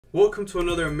Welcome to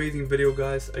another amazing video,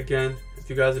 guys. Again, if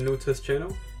you guys are new to this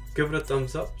channel, give it a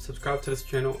thumbs up, subscribe to this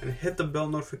channel, and hit the bell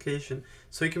notification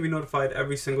so you can be notified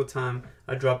every single time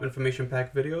I drop information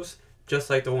packed videos, just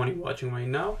like the one you're watching right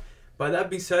now. By that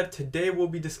being said, today we'll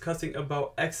be discussing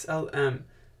about XLM.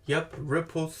 Yep,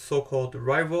 Ripple's so-called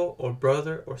rival or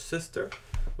brother or sister,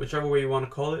 whichever way you want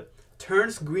to call it,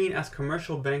 turns green as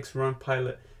commercial banks run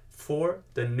pilot for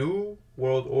the New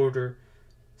World Order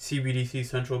CBDC,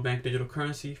 central bank digital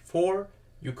currency, for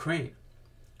Ukraine.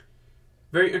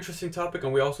 Very interesting topic,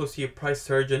 and we also see a price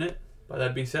surge in it. By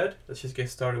that being said, let's just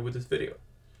get started with this video.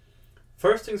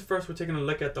 First things first, we're taking a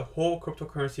look at the whole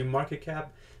cryptocurrency market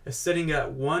cap. It's sitting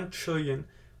at $1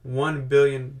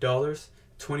 billion,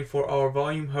 24-hour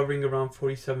volume hovering around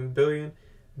 47 billion,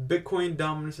 Bitcoin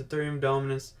dominance, Ethereum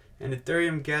dominance, and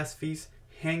Ethereum gas fees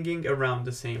hanging around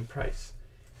the same price.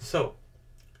 So,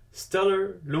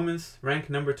 Stellar Lumens ranked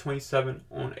number 27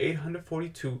 on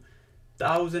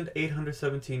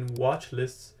 842,817 watch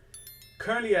lists.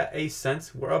 Currently at 8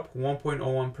 cents, we're up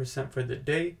 1.01% for the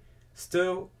day.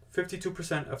 Still,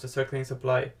 52% of the circulating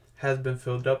supply has been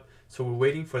filled up, so we're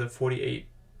waiting for the 48%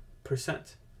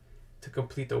 to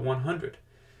complete the 100.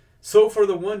 So for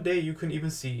the 1 day, you can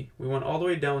even see we went all the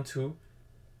way down to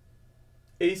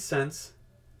 8 cents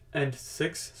and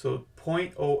 6, so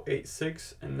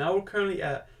 0.086, and now we're currently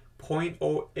at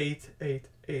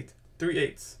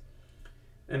 0.088838,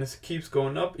 and this keeps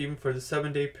going up. Even for the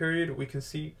 7-day period, we can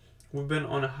see we've been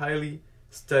on a highly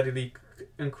steadily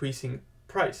increasing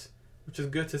price, which is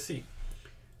good to see.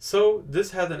 So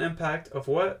this has an impact of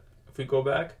what, if we go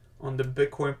back, on the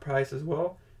Bitcoin price as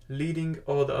well, leading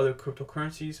all the other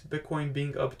cryptocurrencies, Bitcoin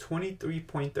being up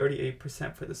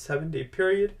 23.38% for the 7-day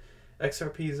period,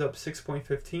 XRP is up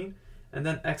 6.15%, and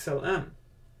then XLM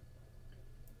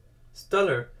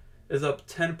Stellar is up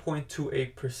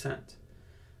 10.28%.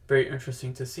 Very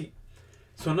interesting to see.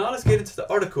 So now let's get into the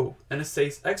article, and it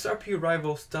says XRP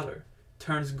rival Stellar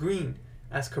turns green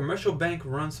as commercial bank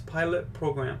runs pilot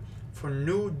program for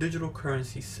new digital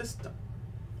currency system.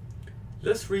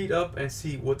 Let's read up and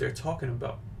see what they're talking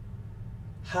about,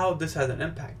 how this has an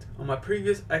impact. On my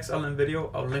previous XLM video,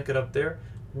 I'll link it up there,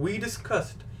 we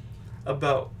discussed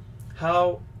about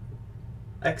how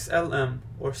XLM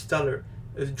or Stellar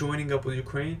is joining up with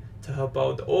Ukraine to help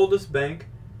out the oldest bank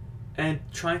and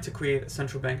trying to create a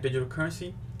central bank digital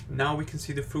currency. Now we can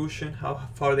see the fruition, how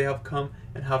far they have come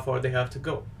and how far they have to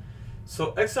go.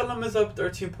 So XLM is up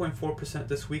 13.4%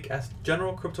 this week as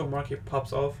general crypto market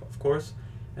pops off, of course.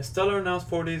 And Stellar announced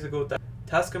 4 days ago that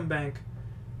Tascom Bank,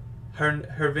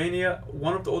 Hervania,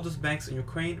 one of the oldest banks in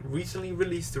Ukraine, recently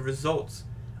released the results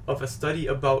of a study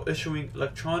about issuing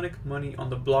electronic money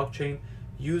on the blockchain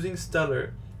using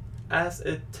Stellar as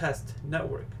a test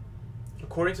network.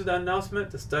 According to the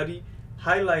announcement, the study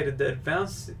highlighted the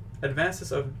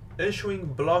advances of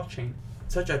issuing blockchain.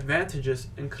 Such advantages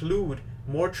include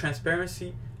more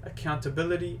transparency,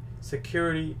 accountability,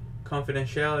 security,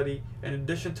 confidentiality, in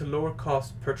addition to lower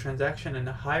costs per transaction and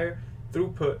a higher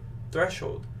throughput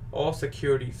threshold, all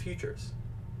security features.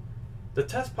 The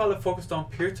test pilot focused on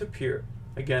peer-to-peer,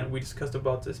 again we discussed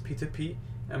about this, P2P,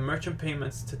 and merchant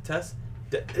payments to test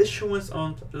the issuance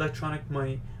of electronic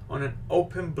money on an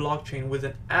open blockchain with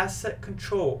an asset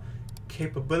control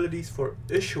capabilities for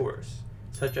issuers,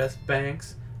 such as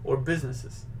banks or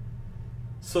businesses.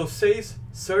 So says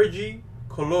Sergey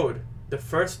Kolod, the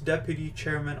first deputy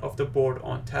chairman of the board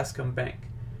on Tascom Bank.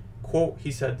 Quote,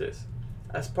 he said this: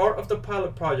 as part of the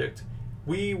pilot project,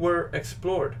 we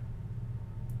explored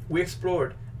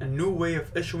a new way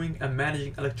of issuing and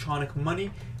managing electronic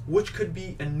money, which could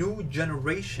be a new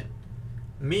generation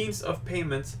means of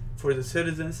payments for the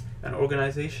citizens and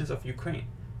organizations of Ukraine,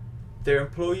 their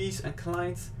employees and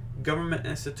clients, government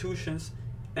institutions,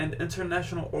 and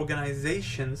international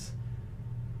organizations.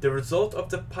 The result of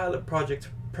the pilot project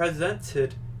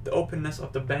presented the openness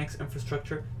of the bank's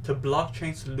infrastructure to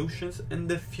blockchain solutions in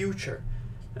the future.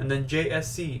 And then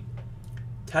JSC,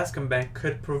 Tascom Bank,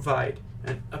 could provide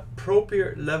an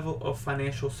appropriate level of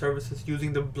financial services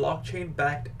using the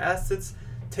blockchain-backed assets,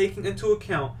 taking into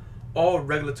account all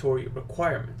regulatory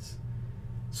requirements.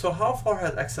 So how far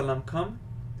has XLM come?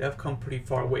 They have come pretty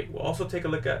far away. We'll also take a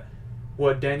look at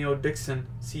what Daniel Dixon,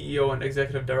 CEO and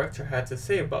Executive Director, had to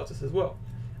say about this as well.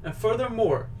 And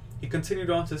furthermore, he continued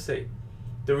on to say,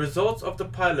 the results of the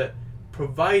pilot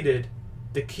provided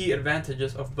the key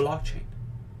advantages of blockchain.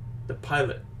 The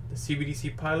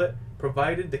CBDC pilot,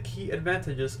 provided the key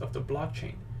advantages of the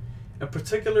blockchain, in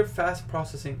particular fast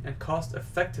processing and cost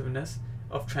effectiveness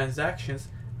of transactions,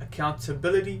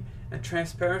 accountability and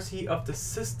transparency of the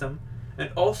system,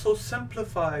 and also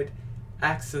simplified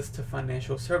access to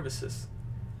financial services.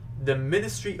 The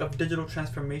Ministry of Digital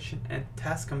Transformation and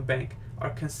Tascam Bank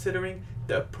are considering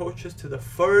the approaches to the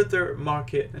further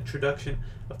market introduction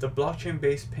of the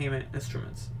blockchain-based payment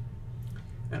instruments.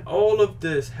 And all of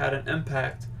this had an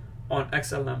impact on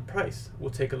XLM price. We'll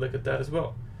take a look at that as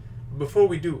well. Before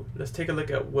we do, let's take a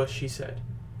look at what she said.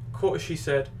 Quote, she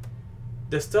said,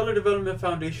 "The Stellar Development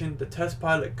Foundation, the test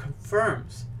pilot,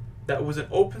 confirms that with an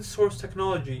open source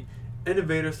technology,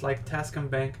 innovators like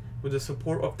Tascam Bank, with the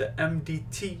support of the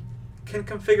MDT, can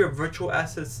configure virtual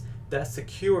assets that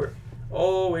secure,"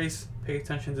 always pay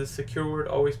attention to the secure word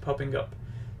always popping up,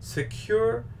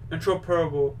 "secure,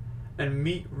 interoperable, and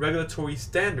meet regulatory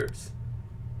standards.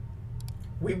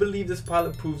 We believe this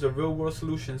pilot proves a real-world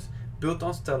solutions built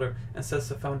on Stellar and sets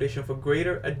the foundation for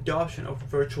greater adoption of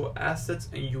virtual assets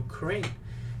in Ukraine."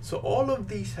 So all of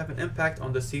these have an impact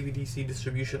on the CBDC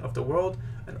distribution of the world,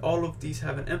 and all of these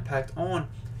have an impact on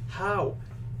how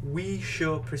we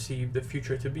shall perceive the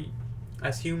future to be.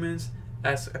 As humans,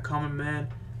 as a common man,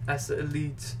 as the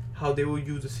elites, how they will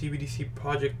use the CBDC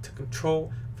project to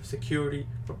control, for security,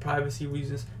 for privacy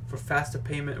reasons, for faster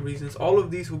payment reasons. All of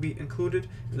these will be included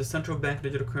in the central bank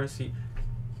digital currency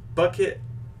bucket,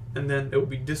 and then it will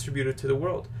be distributed to the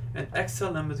world. And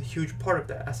XLM is a huge part of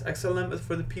that. As XLM is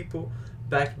for the people,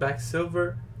 back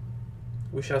silver,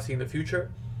 we shall see in the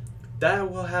future,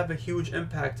 that will have a huge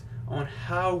impact on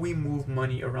how we move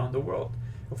money around the world.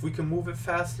 If we can move it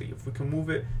fastly, if we can move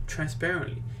it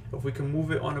transparently, if we can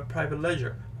move it on a private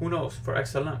ledger, who knows, for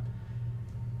XLM.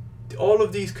 All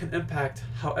of these can impact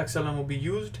how XLM will be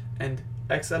used, and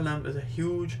XLM is a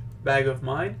huge bag of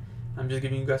mine. I'm just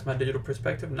giving you guys my digital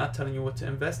perspective, not telling you what to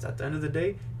invest. At the end of the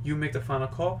day, you make the final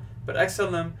call, but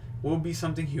XLM will be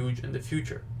something huge in the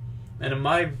future. And in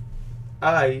my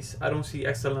eyes, I don't see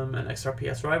XLM and XRP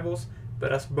as rivals,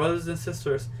 but as brothers and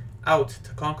sisters out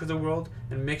to conquer the world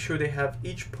and make sure they have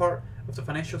each part of the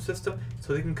financial system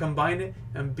so they can combine it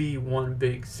and be one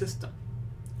big system.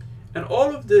 And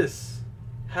all of this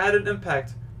had an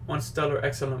impact on Stellar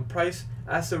XLM price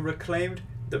as it reclaimed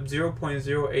the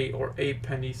 0.08 or 8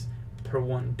 pennies per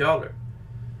 $1.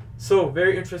 So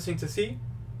very interesting to see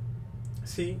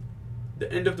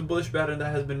the end of the bullish pattern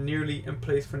that has been nearly in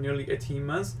place for nearly 18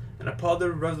 months, and a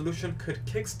positive resolution could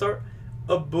kickstart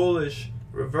a bullish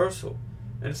reversal.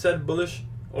 And it said bullish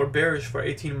or bearish for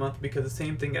 18 months because the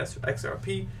same thing as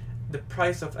XRP, the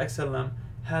price of XLM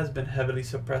has been heavily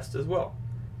suppressed as well.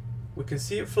 We can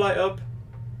see it fly up,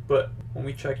 but when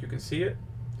we check, you can see it.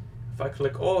 If I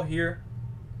click all here,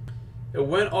 it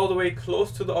went all the way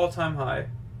close to the all-time high.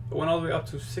 It went all the way up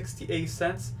to 68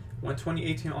 cents when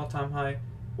 2018 all-time high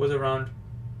was around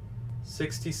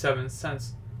 67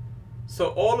 cents. So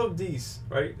all of these,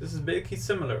 right, this is basically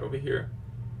similar over here.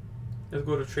 Let's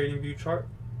go to trading view chart.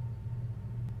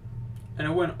 And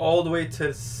it went all the way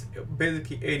to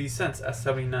basically 80 cents at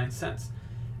 79 cents.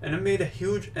 And it made a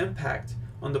huge impact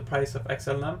on the price of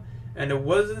XLM. And it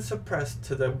wasn't suppressed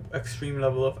to the extreme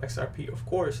level of XRP, of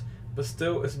course, but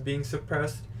still it's being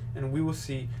suppressed, and we will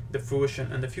see the fruition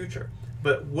in the future.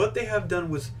 But what they have done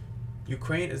was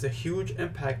Ukraine is a huge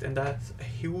impact, and that's a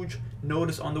huge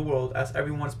notice on the world as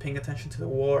everyone's paying attention to the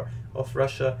war of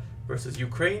Russia versus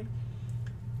Ukraine.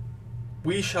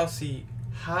 We shall see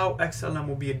how XLM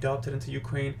will be adopted into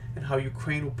Ukraine and how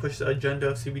Ukraine will push the agenda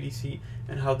of CBDC,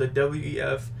 and how the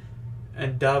WEF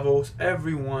and Davos,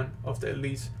 every one of the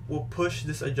elites will push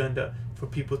this agenda for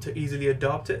people to easily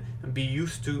adopt it and be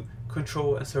used to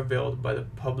control and surveilled by the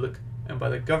public and by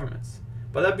the governments.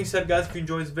 But that being said, guys, if you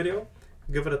enjoyed this video,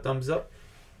 give it a thumbs up.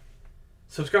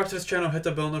 Subscribe to this channel, hit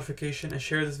the bell notification, and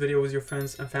share this video with your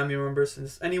friends and family members, and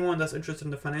anyone that's interested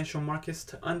in the financial markets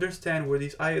to understand where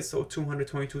these ISO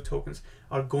 222 tokens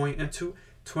are going into.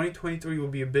 2023 will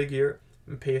be a big year,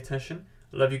 and pay attention.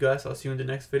 I love you guys. I'll see you in the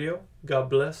next video. God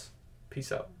bless.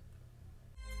 Peace out.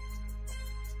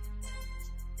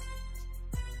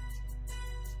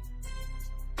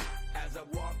 As I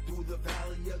walk through the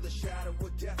valley of the shadow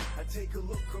of death, I take a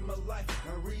look at my life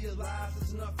and realize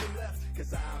there's nothing left.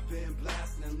 Cause I've been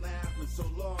blasting and laughing so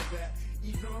long that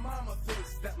even my mama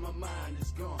thinks that my mind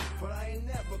is gone. But I ain't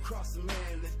never crossed a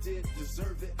man that did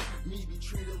deserve it. Me be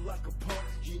treated like a punk,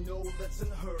 you know that's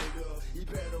unheard of. You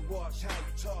better watch how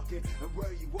you talking and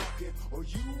where you walking, or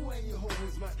you and your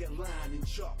homies might get lined in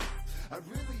chalk. I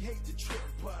really hate to trip,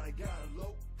 but I gotta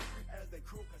low as they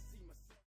croak.